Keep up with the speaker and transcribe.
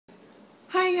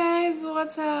Hi guys,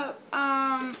 what's up?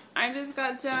 I just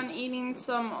got done eating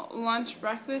some lunch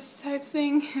breakfast type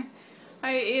thing.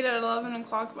 I ate at 11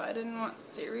 o'clock, but I didn't want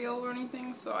cereal or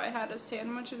anything, so I had a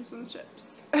sandwich and some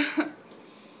chips. Yeah,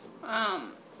 I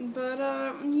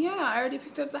already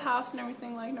picked up the house and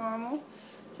everything like normal.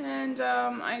 And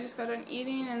I just got done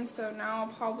eating, and so now I'll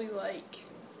probably like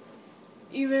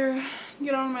either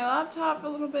get on my laptop for a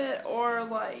little bit or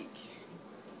like,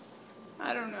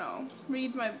 I don't know,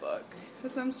 read my book,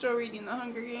 because I'm still reading The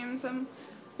Hunger Games. I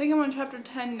think I'm on chapter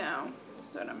 10 now,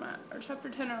 that I'm at, or chapter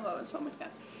 10 or 11, something like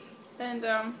that. And,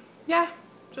 yeah,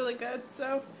 it's really good,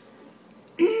 so,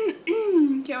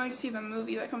 can't wait to see the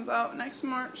movie that comes out next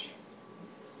March.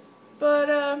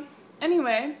 But,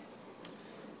 anyway,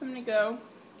 I'm gonna go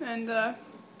and,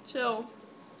 chill,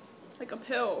 like a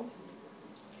pill.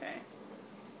 Okay.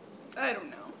 I don't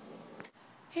know.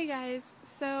 Hey guys,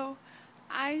 so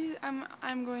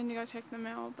I'm going to go check the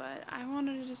mail, but I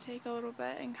wanted to just take a little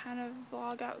bit and kind of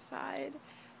vlog outside,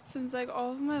 since like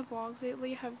all of my vlogs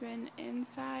lately have been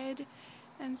inside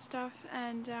and stuff,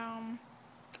 and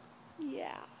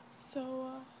yeah,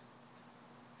 so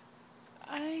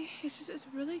it's a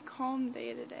really calm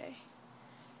day today.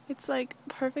 It's like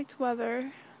perfect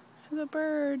weather. There's a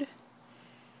bird,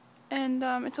 and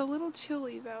it's a little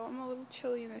chilly though. I'm a little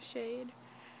chilly in the shade.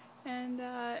 And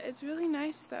it's really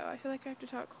nice though. I feel like I have to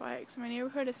talk quiet because my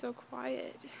neighborhood is so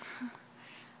quiet. I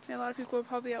mean, a lot of people are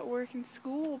probably at work and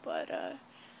school, but I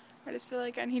just feel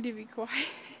like I need to be quiet.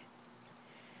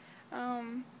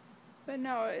 But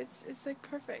no, it's like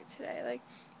perfect today. Like,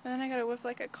 and then I got a whiff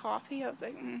like a coffee. I was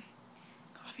like,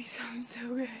 coffee sounds so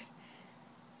good.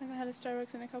 I haven't had a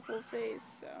Starbucks in a couple of days,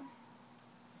 so.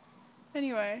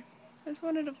 Anyway, I just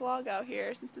wanted to vlog out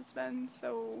here since it's been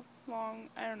so long.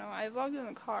 I don't know, I vlogged in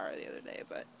the car the other day,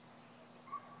 but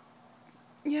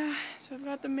yeah, so I've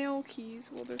got the mail keys.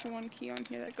 Well, there's one key on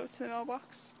here that goes to the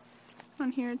mailbox.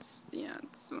 On here, it's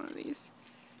one of these.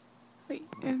 Wait,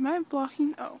 am I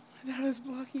blocking? Oh, I thought I was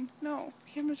blocking. No,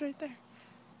 camera's right there.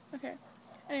 Okay,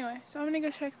 anyway, so I'm gonna go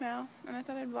check mail, and I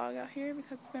thought I'd vlog out here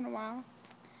because it's been a while,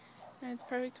 and it's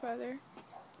perfect weather.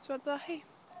 So I thought, hey,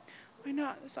 why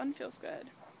not? The sun feels good.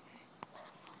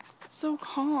 It's so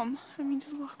calm. I mean,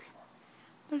 just look.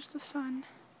 There's the sun.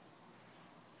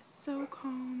 It's so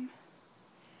calm.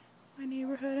 My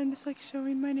neighborhood. I'm just like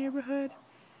showing my neighborhood.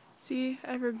 See,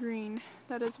 evergreen.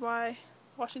 That is why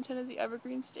Washington is the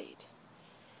evergreen state.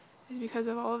 Is because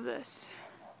of all of this.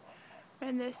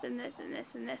 And this and this and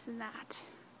this and this and that.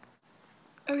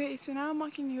 Okay, so now I'm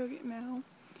walking to go get mail.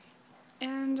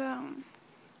 And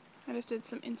I just did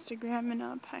some Instagramming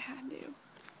up. I had to.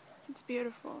 It's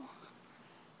beautiful.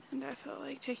 And I felt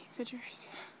like taking pictures.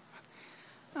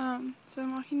 So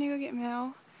I'm walking to go get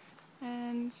mail,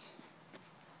 and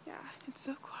yeah, it's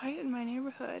so quiet in my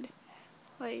neighborhood.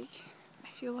 Like, I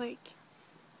feel like,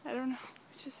 I don't know,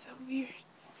 it's just so weird.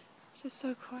 It's just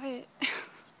so quiet.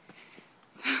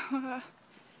 So,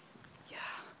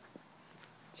 yeah,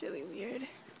 it's really weird.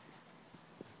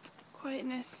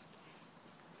 Quietness.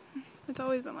 It's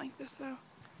always been like this though.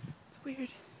 It's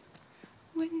weird.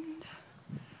 Wind.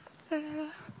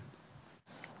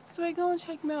 So I go and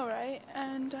check mail, right?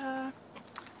 And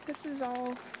this is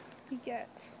all we get.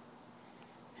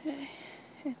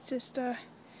 It's just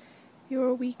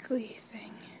your weekly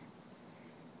thing.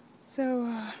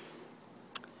 So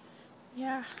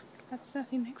yeah, that's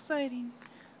nothing exciting.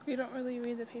 We don't really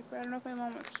read the paper. I don't know if my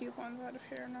mom wants coupons out of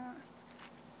here or not.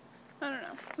 I don't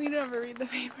know. We never read the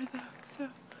paper though, so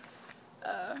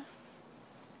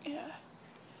yeah.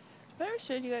 Have I ever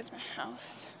showed you guys my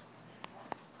house?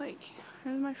 Like,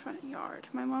 here's my front yard.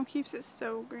 My mom keeps it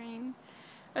so green.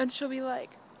 And she'll be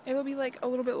like, it'll be like a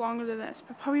little bit longer than this,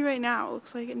 but probably right now it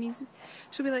looks like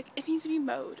she'll be like, it needs to be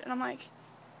mowed. And I'm like,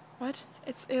 what?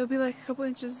 It'll be like a couple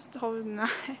inches taller than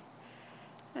that.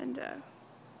 And,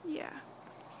 yeah.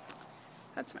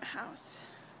 That's my house.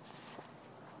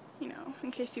 You know,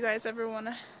 in case you guys ever want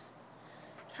to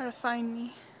try to find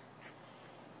me.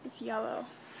 It's yellow.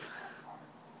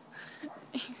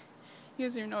 You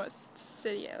guys don't know what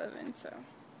city I live in, so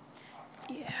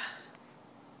yeah.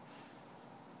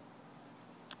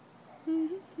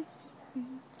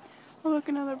 Oh, look,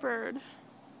 another bird.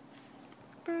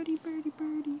 Birdie, birdie,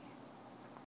 birdie.